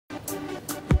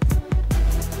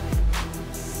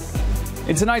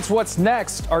In tonight's What's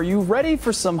Next, are you ready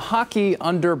for some hockey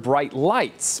under bright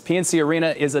lights? PNC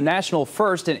Arena is a national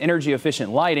first in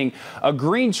energy-efficient lighting, a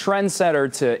green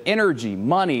trendsetter to energy,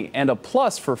 money, and a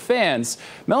plus for fans.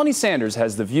 Melanie Sanders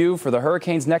has the view for the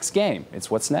Hurricanes' next game.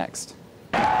 It's What's Next.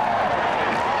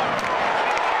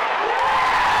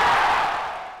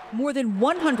 More than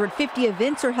 150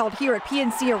 events are held here at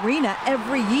PNC Arena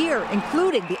every year,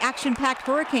 including the action-packed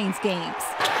Hurricanes games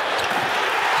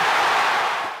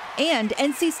and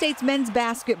NC State's men's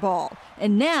basketball.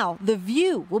 And now the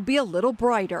view will be a little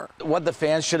brighter. What the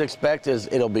fans should expect is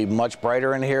it'll be much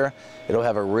brighter in here. It'll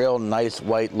have a real nice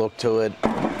white look to it.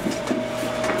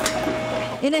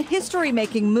 In a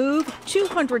history-making move,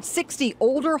 260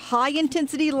 older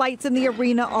high-intensity lights in the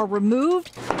arena are removed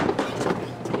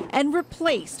and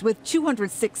replaced with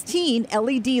 216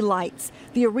 LED lights.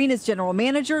 The arena's general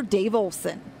manager, Dave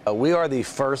Olson. We are the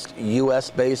first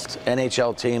U.S.-based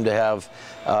NHL team to have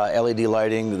LED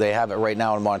lighting. They have it right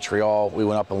now in Montreal. We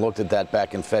went up and looked at that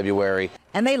back in February.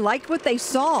 And they liked what they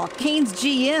saw. Canes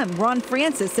GM Ron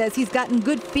Francis says he's gotten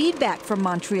good feedback from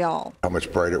Montreal. How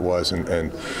much brighter it was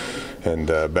and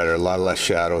better, a lot less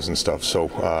shadows and stuff. So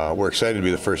we're excited to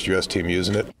be the first U.S. team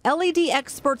using it. LED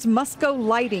experts Musco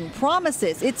Lighting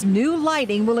promises its new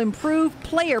lighting will improve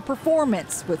player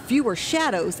performance with fewer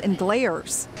shadows and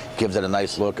glares. Gives it a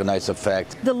nice look, a nice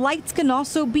effect. The lights can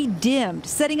also be dimmed,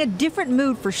 setting a different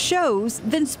mood for shows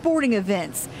than sporting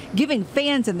events, giving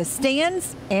fans in the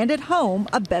stands and at home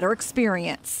a better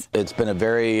experience. It's been a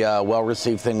very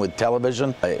well-received thing with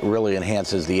television. It really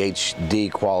enhances the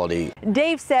HD quality.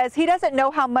 Dave says he doesn't know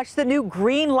how much the new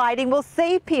green lighting will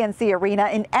save PNC Arena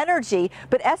in energy,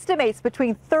 but estimates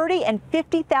between $30,000 and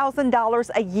 $50,000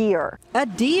 a year. A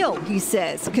deal, he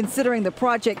says, considering the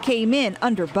project came in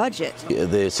under budget.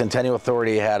 The Centennial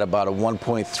Authority had about a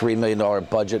 $1.3 million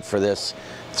budget for this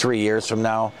 3 years from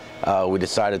now. We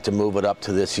decided to move it up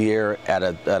to this year at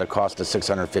a cost of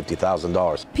 $650,000.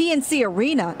 PNC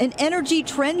Arena, an energy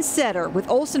trendsetter, with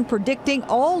Olson predicting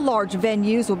all large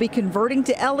venues will be converting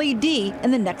to LED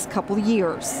in the next couple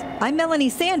years. I'm Melanie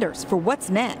Sanders for What's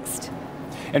Next.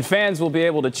 And fans will be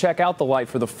able to check out the light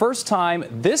for the first time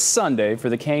this Sunday for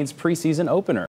the Canes preseason opener.